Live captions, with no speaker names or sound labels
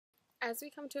As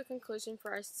we come to a conclusion for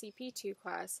our CP2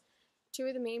 class, two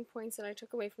of the main points that I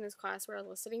took away from this class were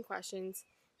eliciting questions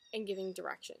and giving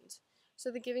directions.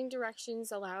 So the giving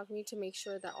directions allowed me to make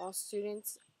sure that all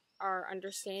students are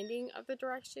understanding of the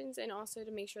directions and also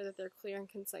to make sure that they're clear and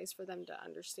concise for them to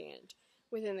understand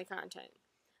within the content.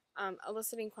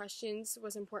 Eliciting questions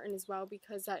was important as well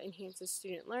because that enhances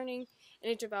student learning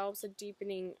and it develops a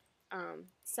deepening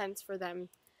sense for them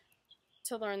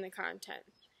to learn the content.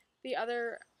 The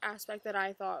other aspect that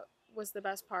I thought was the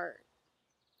best part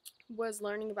was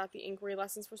learning about the inquiry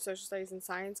lessons for social studies and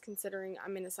science, considering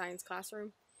I'm in a science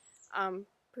classroom.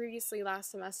 Previously, last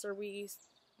semester, we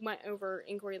went over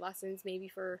inquiry lessons maybe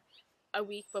for a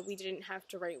week, but we didn't have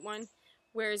to write one.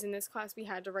 Whereas in this class, we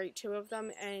had to write two of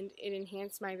them, and it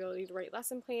enhanced my ability to write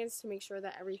lesson plans to make sure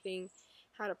that everything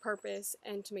had a purpose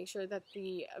and to make sure that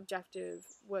the objective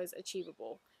was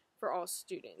achievable for all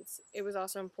students. It was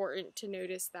also important to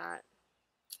notice that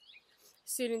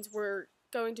students were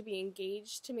going to be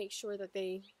engaged to make sure that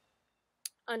they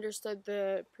understood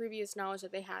the previous knowledge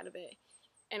that they had of it,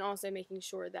 and also making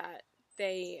sure that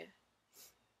they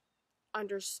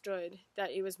understood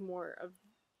that it was more of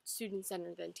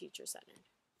student-centered than teacher-centered.